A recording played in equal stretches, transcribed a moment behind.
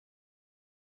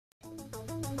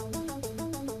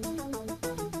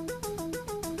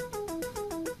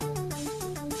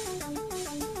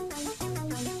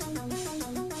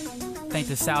Thank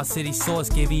the South City source,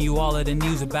 giving you all of the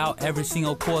news about every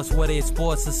single course, whether it's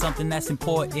sports or something that's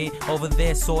important. Over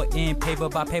there, sorting paper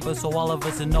by paper, so all of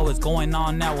us will know what's going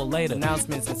on now or later.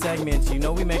 Announcements and segments, you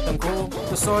know we make them cool.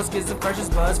 The source gives the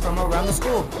freshest buzz from around the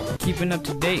school. Keeping up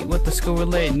to date with the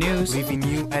school-related news. Leaving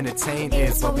you entertained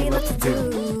is what we love to do.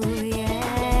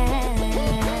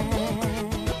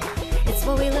 It's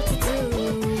what we love to do.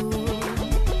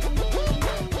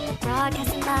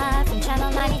 Broadcasting live from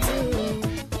Channel 92.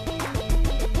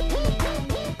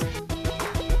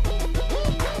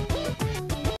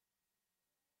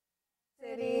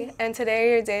 And today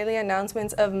are your daily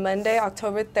announcements of Monday,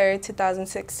 October 3rd,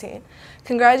 2016.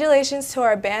 Congratulations to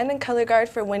our band and color guard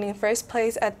for winning first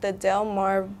place at the Del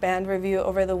Mar Band Review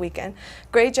over the weekend.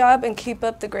 Great job and keep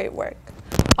up the great work.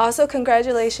 Also,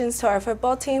 congratulations to our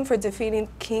football team for defeating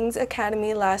Kings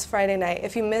Academy last Friday night.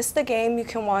 If you missed the game, you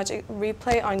can watch a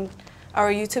replay on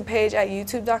our YouTube page at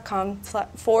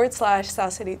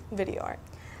youtube.com/southcityvideoart.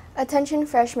 Attention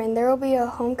freshmen, there will be a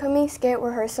homecoming skit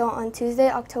rehearsal on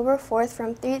Tuesday, October 4th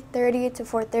from 3:30 to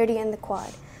 4:30 in the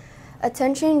quad.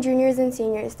 Attention juniors and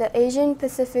seniors, the Asian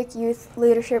Pacific Youth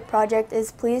Leadership Project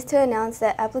is pleased to announce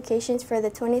that applications for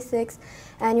the 26th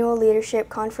Annual Leadership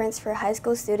Conference for high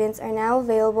school students are now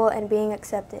available and being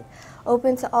accepted,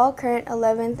 open to all current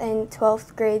 11th and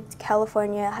 12th grade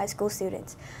California high school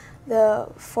students. The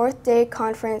fourth day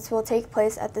conference will take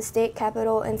place at the state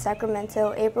capitol in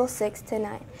Sacramento, April 6 to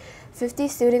 9. 50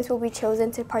 students will be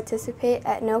chosen to participate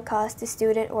at no cost to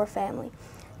student or family.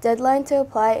 Deadline to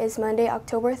apply is Monday,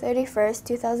 October 31st,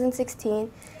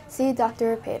 2016. See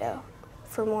Dr. Rapedo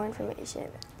for more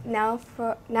information. Now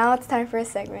it's time for a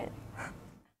segment.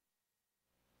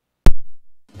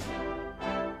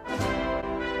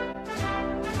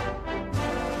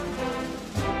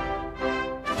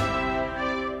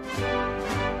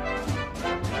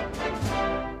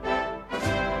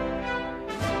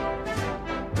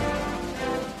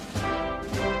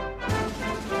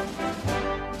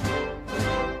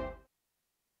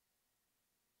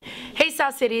 Hey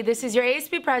South City, this is your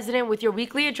ASB president with your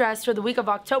weekly address for the week of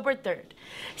October 3rd.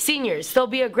 Seniors, there'll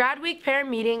be a grad week parent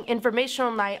meeting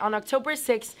informational night on October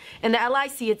 6th in the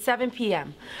LIC at 7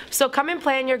 p.m. So come and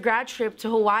plan your grad trip to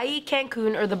Hawaii,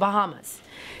 Cancun, or the Bahamas.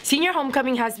 Senior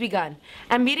homecoming has begun,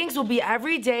 and meetings will be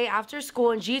every day after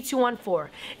school in G214.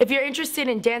 If you're interested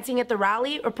in dancing at the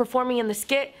rally or performing in the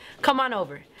skit, come on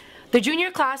over. The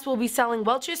junior class will be selling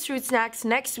Welch's fruit snacks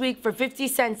next week for 50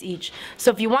 cents each.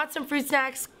 So if you want some fruit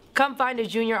snacks, come find a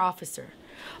junior officer.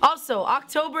 Also,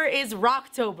 October is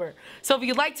Rocktober. So if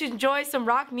you'd like to enjoy some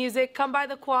rock music, come by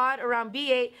the quad around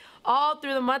B8 all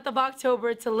through the month of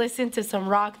October to listen to some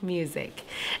rock music.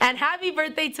 And happy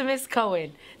birthday to Miss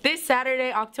Cohen this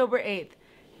Saturday, October 8th.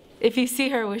 If you see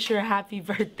her, wish her a happy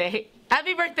birthday.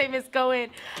 Happy birthday, Miss Cohen.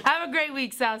 Have a great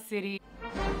week, South City.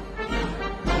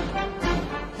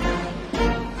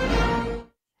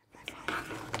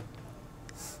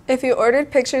 If you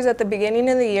ordered pictures at the beginning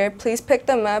of the year, please pick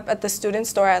them up at the student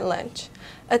store at lunch.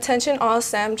 Attention all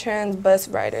Samtrans bus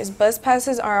riders. Bus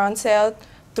passes are on sale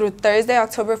through Thursday,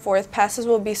 October 4th. Passes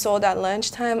will be sold at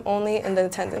lunchtime only in the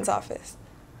attendance office.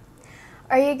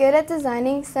 Are you good at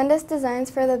designing? Send us designs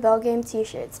for the Bell Game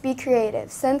t-shirts. Be creative.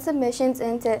 Send submissions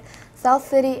into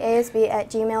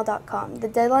southcityasb@gmail.com. The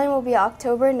deadline will be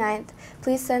October 9th.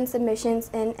 Please send submissions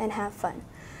in and have fun.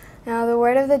 Now the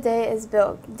word of the day is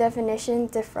bilk. Definition,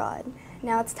 defraud.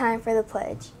 Now it's time for the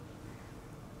pledge.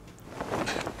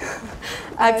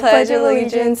 I pledge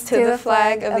allegiance to the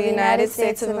flag of the United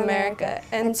States of America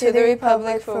and to the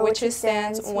republic for which it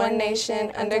stands, one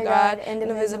nation, under God,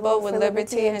 indivisible, with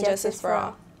liberty and justice for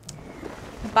all.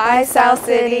 Bye, South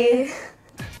City.